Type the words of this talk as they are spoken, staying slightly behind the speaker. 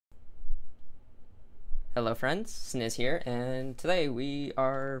Hello friends, Snizze here, and today we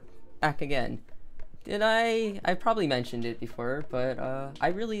are back again. I probably mentioned it before, but I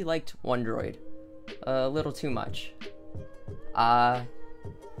really liked Wondroid a little too much.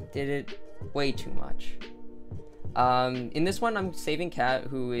 Did it way too much. In this one I'm saving Kat,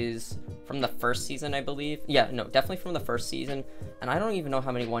 who is from the first season, I believe. Yeah, no, definitely from the first season, and I don't even know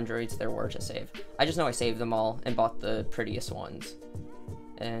how many Wondroids there were to save. I just know I saved them all and bought the prettiest ones.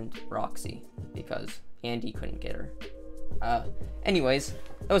 And Roxy, because Andy couldn't get her. Anyways,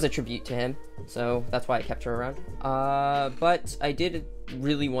 that was a tribute to him, so that's why I kept her around. But I did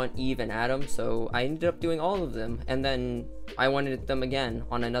really want Eve and Adam, so I ended up doing all of them, and then I wanted them again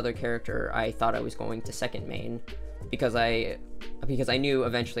on another character I thought I was going to second main, because I knew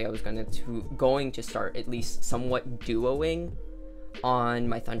eventually I was going to start at least somewhat duoing on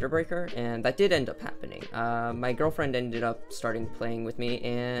my ThunderBreaker, and that did end up happening. My girlfriend ended up starting playing with me,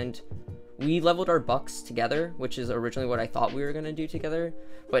 and we leveled our bucks together, which is originally what I thought we were gonna do together.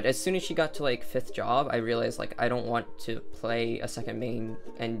 But as soon as she got to like 5th job, I realized like I don't want to play a second main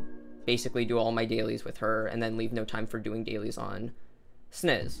and basically do all my dailies with her and then leave no time for doing dailies on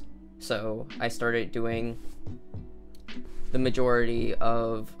Snizze. So I started doing the majority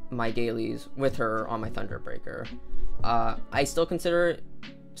of my dailies with her on my ThunderBreaker. I still consider it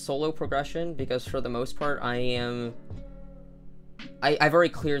solo progression because for the most part I've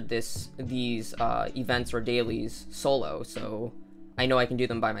already cleared these events or dailies solo, so I know I can do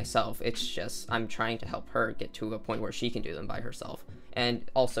them by myself. It's just I'm trying to help her get to a point where she can do them by herself. And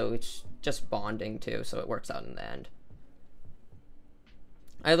also it's just bonding too, so it works out in the end.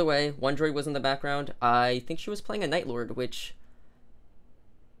 Either way, Wondroid was in the background. I think she was playing a Night Lord, which,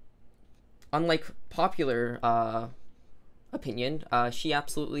 unlike popular opinion, she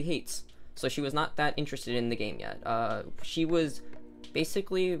absolutely hates. So she was not that interested in the game yet. She was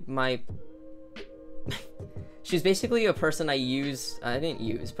basically she's basically a person I didn't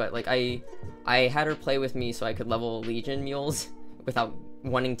use, but like I had her play with me so I could level Legion mules without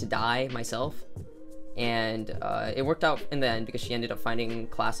wanting to die myself. And it worked out in the end because she ended up finding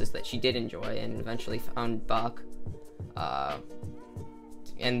classes that she did enjoy and eventually found Buck.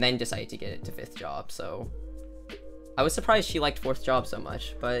 And then decided to get it to 5th job, so I was surprised she liked 4th job so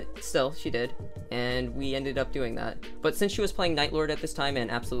much, but still, she did, and we ended up doing that. But since she was playing Night Lord at this time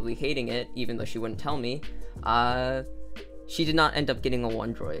and absolutely hating it, even though she wouldn't tell me, she did not end up getting a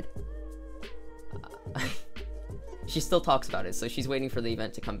Wondroid. She still talks about it, so she's waiting for the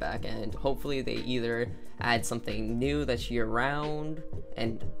event to come back, and hopefully they either add something new that's year-round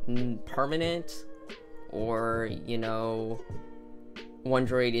and permanent, or, you know,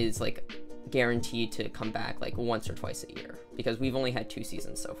 Wondroid is, like, guaranteed to come back like once or twice a year, because we've only had 2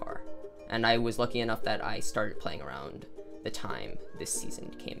 seasons so far, and I was lucky enough that I started playing around the time this season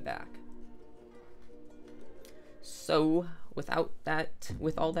came back. So with all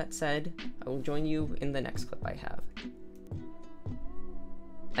that said, I will join you in the next clip I have.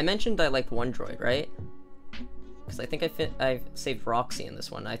 I mentioned I liked Wondroid, right? Because I think I saved Roxy in this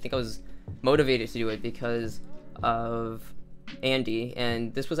one. I think I was motivated to do it because of Andy,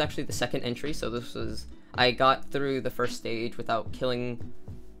 and this was actually the 2nd entry, so I got through the 1st stage without killing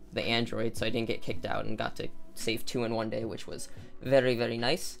the android, so I didn't get kicked out and got to save 2 in one day, which was very, very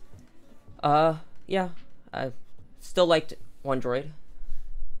nice. Yeah, I still liked Wondroid.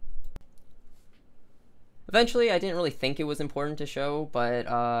 Eventually, I didn't really think it was important to show,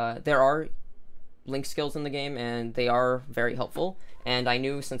 but there are link skills in the game, and they are very helpful, and I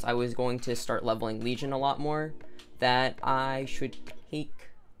knew since I was going to start leveling Legion a lot more, that I should take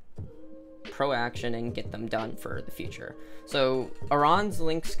pro action and get them done for the future. So Aran's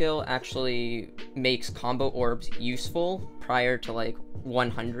link skill actually makes combo orbs useful prior to like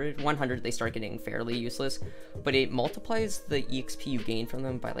 100. 100 they start getting fairly useless, but it multiplies the EXP you gain from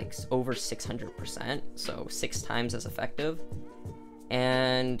them by like over 600%, so 6 times as effective.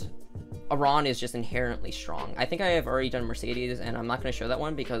 And Aran is just inherently strong. I think I have already done Mercedes, and I'm not going to show that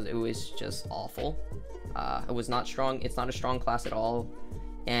one because it was just awful. It was not strong. It's not a strong class at all,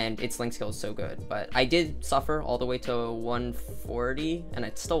 and its link skill is so good. But I did suffer all the way to 140, and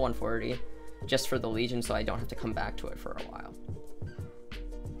it's still 140, just for the Legion, so I don't have to come back to it for a while.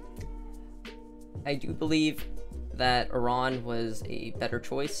 I do believe that Aran was a better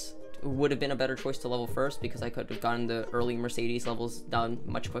choice. It would have been a better choice to level first because I could have gotten the early Mercedes levels done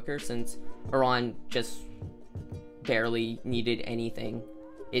much quicker, since Aran just barely needed anything.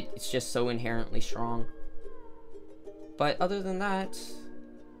 It's just so inherently strong. But other than that,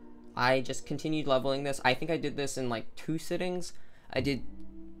 I just continued leveling this. I think I did this in like 2 sittings. I did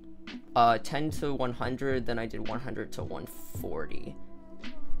 10 to 100, then I did 100 to 140.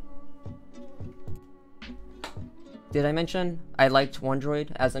 did I mention I liked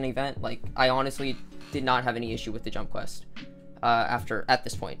Wondroid as an event? Like, I honestly did not have any issue with the jump quest at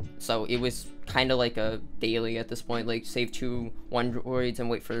this point. So it was kind of like a daily at this point, like save 2 Wondroids and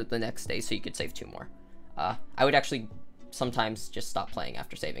wait for the next day so you could save 2 more. I would actually sometimes just stop playing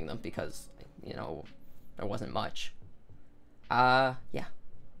after saving them because, you know, there wasn't much. Yeah,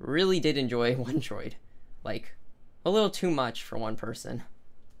 really did enjoy Wondroid. Like, a little too much for one person.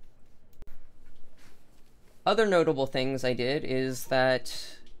 Other notable things I did is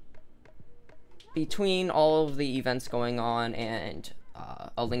that between all of the events going on and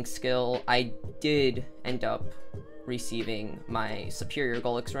a link skill, I did end up receiving my superior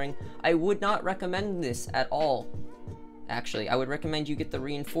Golix ring. I would not recommend this at all. Actually, I would recommend you get the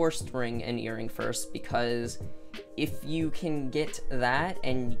reinforced ring and earring first, because if you can get that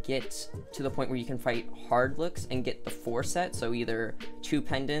and get to the point where you can fight hard looks and get the 4 set, so either 2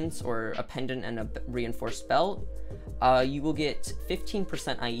 pendants or a pendant and a reinforced belt, you will get 15%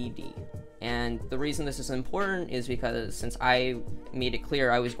 IED. And the reason this is important is because since I made it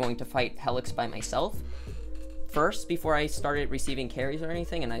clear I was going to fight Helix by myself first before I started receiving carries or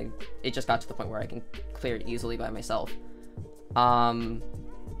anything, and it just got to the point where I can clear it easily by myself.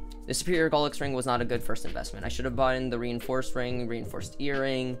 The superior Golix ring was not a good first investment. I should have bought in the reinforced ring, reinforced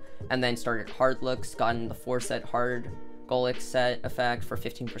earring, and then started hard looks, gotten the 4 set hard Golix set effect for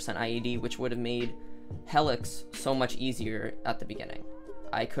 15% IED, which would have made Helix so much easier at the beginning.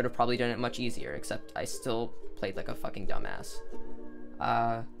 I could have probably done it much easier, except I still played like a fucking dumbass.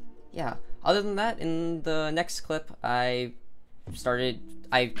 Yeah. Other than that, in the next clip, I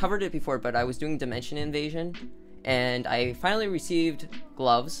covered it before, but I was doing Dimension Invasion, and I finally received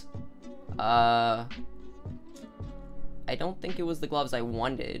gloves. I don't think it was the gloves I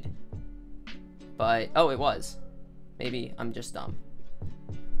wanted, but, oh, it was. Maybe I'm just dumb.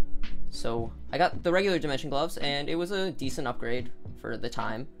 So, I got the regular Dimension gloves, and it was a decent upgrade for the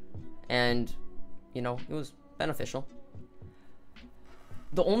time, and, you know, it was beneficial.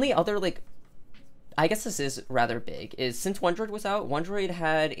 The only other, like, I guess this is rather big, is since Wondroid was out, Wondroid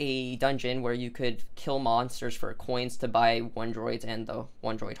had a dungeon where you could kill monsters for coins to buy Wondroids and the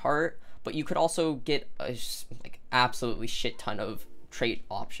Wondroid heart, but you could also get a, like, absolutely shit ton of trait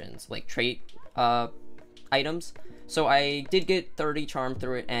options, like trait items. So I did get 30 charm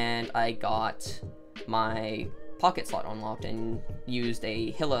through it, and I got my pocket slot unlocked and used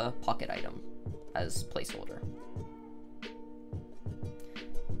a Hilla pocket item as placeholder.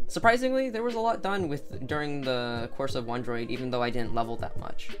 Surprisingly, there was a lot done during the course of Wondroid, even though I didn't level that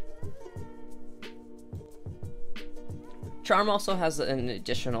much. Charm also has an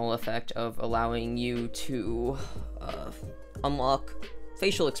additional effect of allowing you to unlock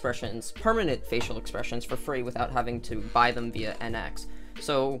facial expressions, permanent facial expressions, for free without having to buy them via NX.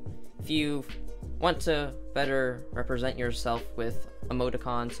 So if you want to better represent yourself with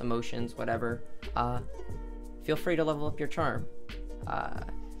emoticons, emotions, whatever, feel free to level up your charm.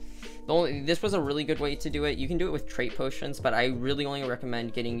 This was a really good way to do it. You can do it with trait potions, but I really only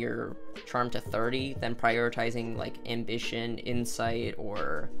recommend getting your charm to 30, then prioritizing like ambition, insight,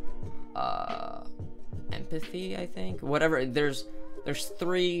 or empathy, I think. Whatever. There's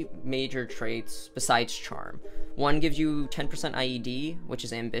 3 major traits besides charm. One gives you 10% IED, which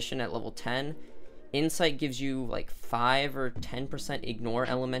is ambition at level 10. Insight gives you like 5 or 10% ignore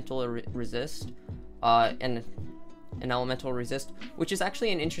elemental or resist, and an elemental resist, which is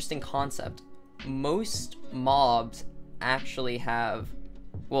actually an interesting concept. Most mobs actually have,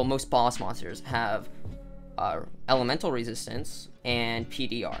 well, most boss monsters have elemental resistance and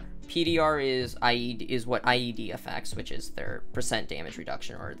PDR. PDR is what IED affects, which is their percent damage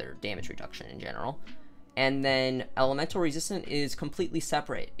reduction, or their damage reduction in general. And then elemental resistance is completely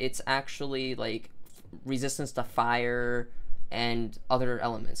separate. It's actually like resistance to fire and other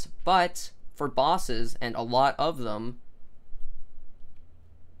elements. But for bosses, and a lot of them,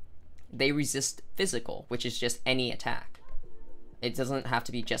 they resist physical, which is just any attack. It doesn't have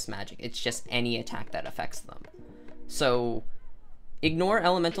to be just magic, it's just any attack that affects them. So ignore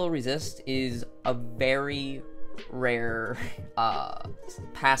elemental resist is a very rare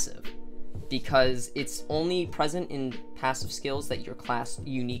passive, because it's only present in passive skills that your class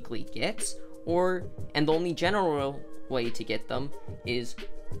uniquely gets, and the only general way to get them is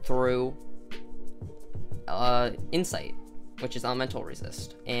through insight, which is elemental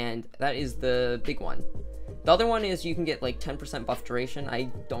resist, and that is the big one. The other one is you can get like 10% buff duration.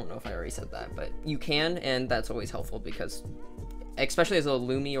 I don't know if I already said that, but you can, and that's always helpful, because especially as a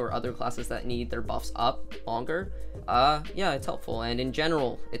Lumi or other classes that need their buffs up longer, yeah, it's helpful. And in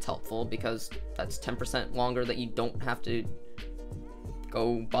general, it's helpful because that's 10% longer that you don't have to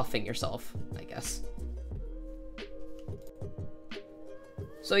go buffing yourself, I guess.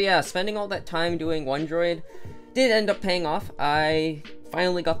 So yeah, spending all that time doing Wondroid did end up paying off. I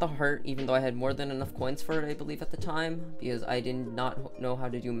finally got the heart, even though I had more than enough coins for it, I believe, at the time, because I did not know how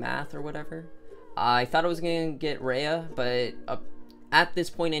to do math or whatever. I thought I was going to get Rhea, but at this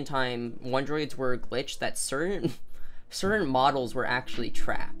point in time, Wondroids were glitched that certain models were actually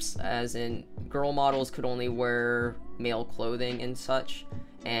traps, as in girl models could only wear male clothing and such,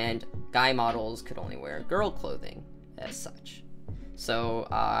 and guy models could only wear girl clothing as such. So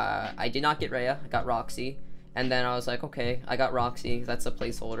I did not get Rhea, I got Roxy, and then I was like, okay, I got Roxy, that's a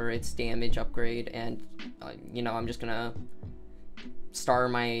placeholder, it's damage upgrade, and you know, I'm just gonna star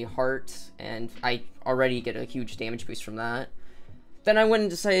my heart, and I already get a huge damage boost from that. Then I went and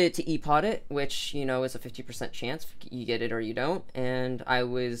decided to E-Pot it, which, you know, is a 50% chance, you get it or you don't, and I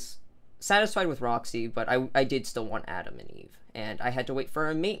was satisfied with Roxy, but I did still want Adam and Eve, and I had to wait for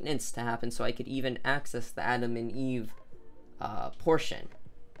a maintenance to happen so I could even access the Adam and Eve portion.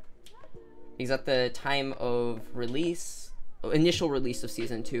 Because at the time of release, initial release of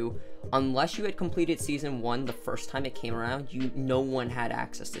Season 2, unless you had completed Season 1 the first time it came around, no one had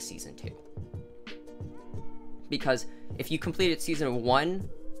access to Season 2. Because if you completed Season 1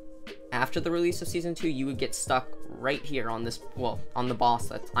 after the release of Season 2, you would get stuck right here on this, well, on the boss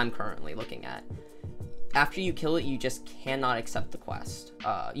that I'm currently looking at. After you kill it, you just cannot accept the quest.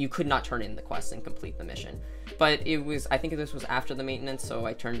 You could not turn in the quest and complete the mission. But it was, I think this was after the maintenance, so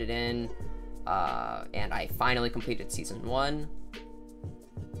I turned it in, and I finally completed Season 1.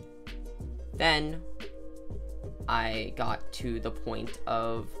 Then I got to the point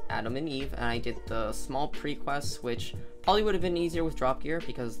of Adam and Eve, and I did the small pre-quests, which probably would have been easier with drop gear,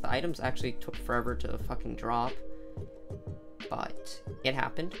 because the items actually took forever to fucking drop. But it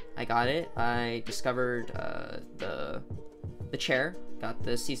happened. I got it. I discovered the chair, got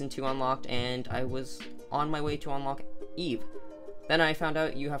the Season 2 unlocked, and I was on my way to unlock Eve. Then I found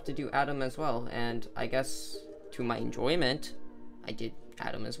out you have to do Adam as well, and I guess to my enjoyment, I did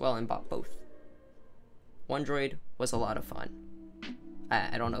Adam as well and bought both. Wondroid was a lot of fun.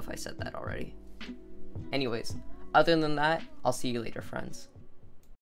 I don't know if I said that already. Anyways, other than that, I'll see you later, friends.